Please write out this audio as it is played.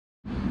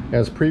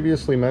As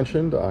previously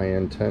mentioned, I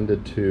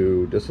intended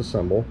to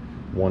disassemble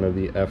one of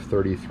the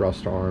F30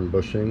 thrust arm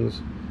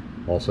bushings,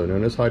 also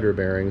known as hydro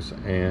bearings,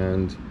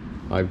 and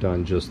I've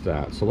done just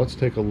that. So let's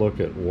take a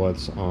look at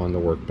what's on the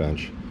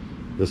workbench.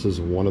 This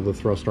is one of the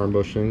thrust arm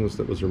bushings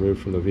that was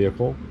removed from the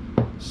vehicle,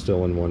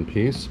 still in one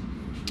piece.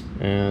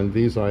 And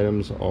these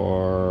items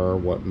are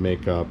what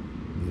make up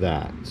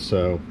that.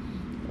 So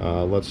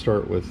let's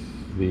start with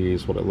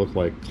these, what it looked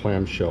like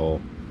clamshell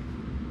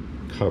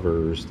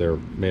covers. They're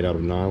made out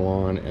of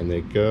nylon and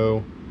they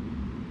go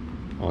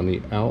on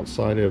the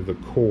outside of the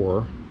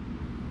core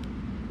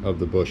of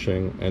the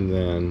bushing, and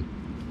then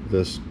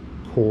this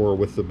core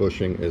with the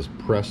bushing is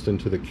pressed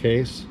into the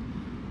case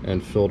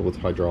and filled with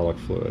hydraulic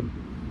fluid.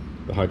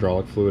 The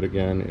hydraulic fluid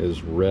again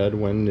is red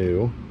when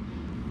new,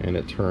 and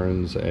it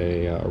turns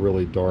a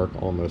really dark,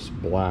 almost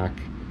black,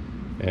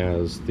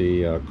 as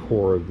the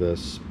core of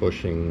this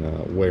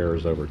bushing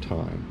wears over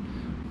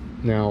time.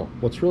 Now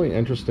what's really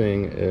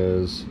interesting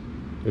is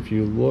if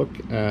you look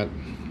at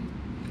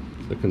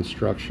the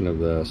construction of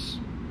this,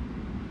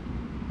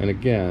 and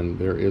again,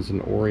 there is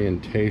an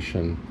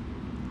orientation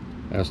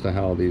as to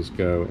how these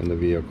go in the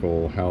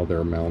vehicle, how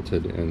they're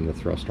mounted in the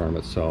thrust arm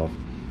itself.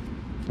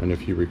 And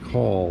if you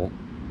recall,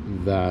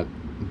 that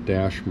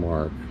dash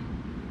mark,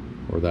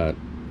 or that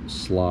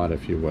slot,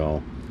 if you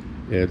will,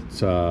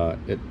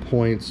 it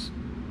points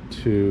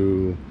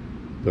to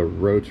the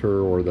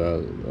rotor, or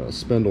the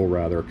spindle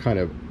rather, kind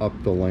of up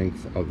the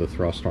length of the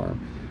thrust arm.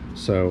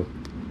 So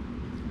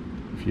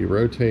if you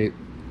rotate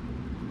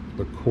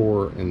the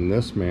core in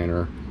this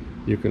manner,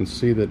 you can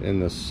see that in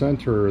the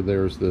center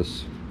there's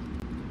this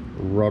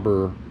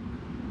rubber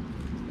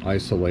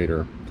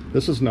isolator.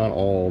 This is not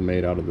all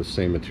made out of the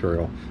same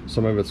material.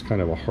 Some of it's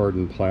kind of a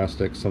hardened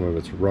plastic, some of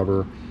it's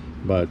rubber,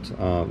 but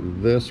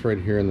this right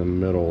here in the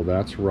middle,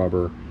 that's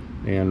rubber,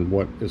 and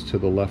what is to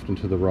the left and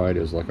to the right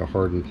is like a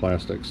hardened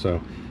plastic.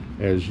 So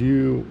as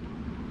you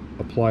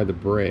apply the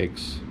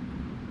brakes,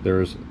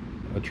 there's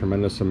a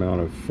tremendous amount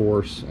of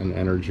force and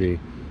energy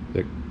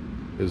that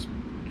is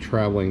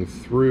traveling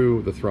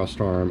through the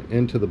thrust arm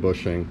into the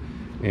bushing,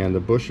 and the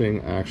bushing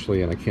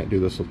actually, and I can't do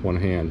this with one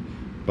hand,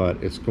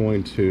 but it's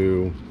going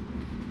to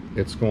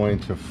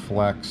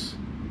flex.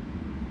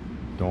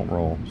 Don't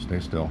roll, stay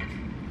still.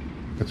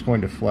 It's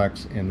going to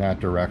flex in that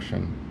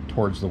direction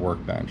towards the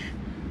workbench,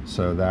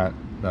 so that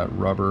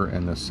rubber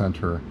in the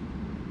center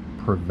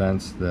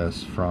prevents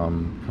this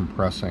from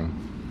compressing.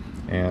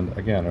 And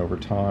again, over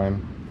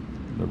time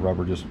the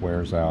rubber just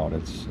wears out.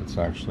 It's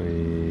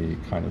actually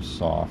kind of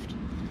soft.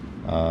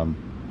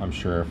 I'm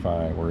sure if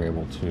I were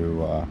able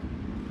to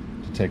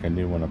take a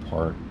new one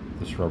apart,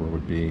 this rubber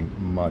would be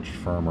much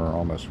firmer,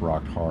 almost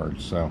rock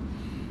hard. So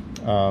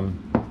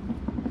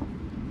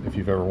if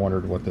you've ever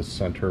wondered what the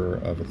center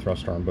of a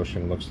thrust arm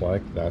bushing looks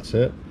like, that's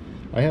it.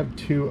 I have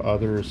two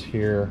others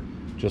here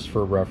just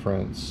for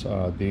reference.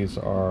 These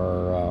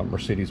are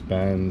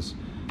Mercedes-Benz.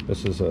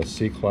 This is a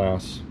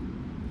C-Class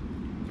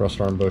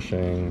thrust arm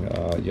bushing,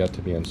 yet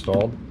to be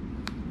installed,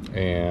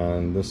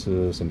 and this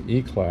is an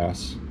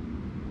E-Class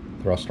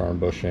thrust arm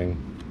bushing,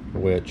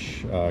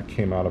 which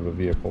came out of a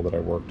vehicle that I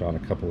worked on a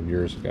couple of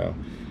years ago.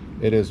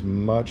 It is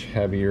much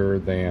heavier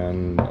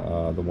than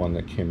the one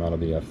that came out of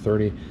the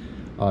F30.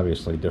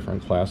 Obviously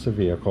different class of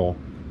vehicle,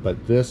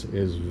 but this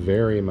is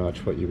very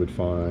much what you would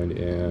find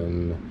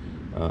in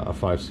a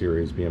 5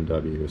 Series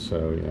BMW.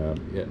 So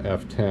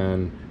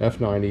F10,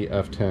 F90,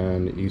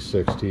 F10,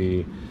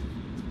 E60,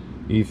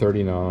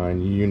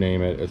 E39, you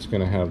name it, it's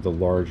going to have the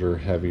larger,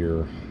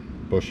 heavier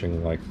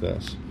bushing like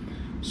this.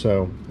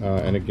 So,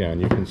 and again,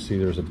 you can see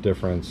there's a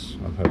difference.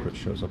 I hope it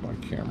shows up on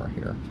camera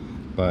here,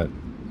 but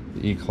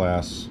the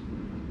E-Class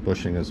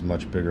bushing is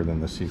much bigger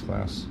than the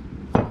C-Class.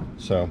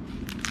 So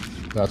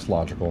that's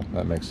logical,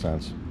 that makes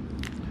sense.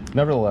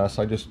 Nevertheless,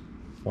 I just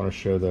want to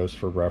show those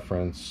for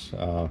reference.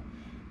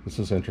 This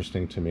is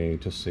interesting to me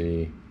to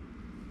see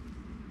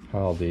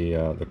how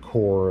the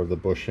core of the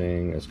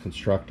bushing is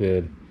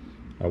constructed.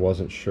 I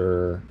wasn't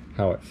sure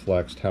how it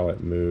flexed, how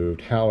it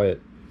moved, how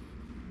it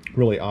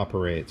really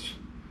operates,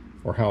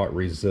 or how it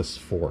resists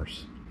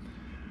force.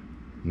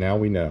 Now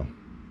we know.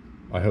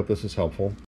 I hope this is helpful.